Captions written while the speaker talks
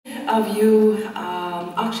of you,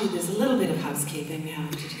 actually there's a little bit of housekeeping we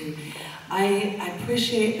have to do. I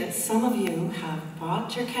appreciate that some of you have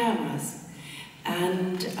brought your cameras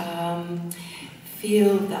and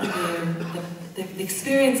feel that the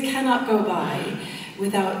experience cannot go by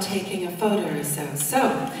without taking a photo or so.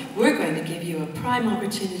 So we're going to give you a prime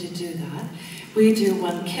opportunity to do that. We do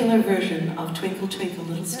one killer version of Twinkle Twinkle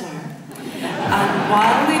Little Star. And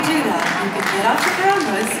while we do that, you can get off your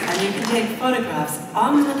cameras and you can take photographs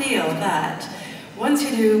on the deal that once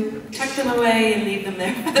you do, tuck them away and leave them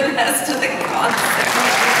there for the rest of the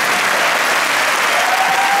concert.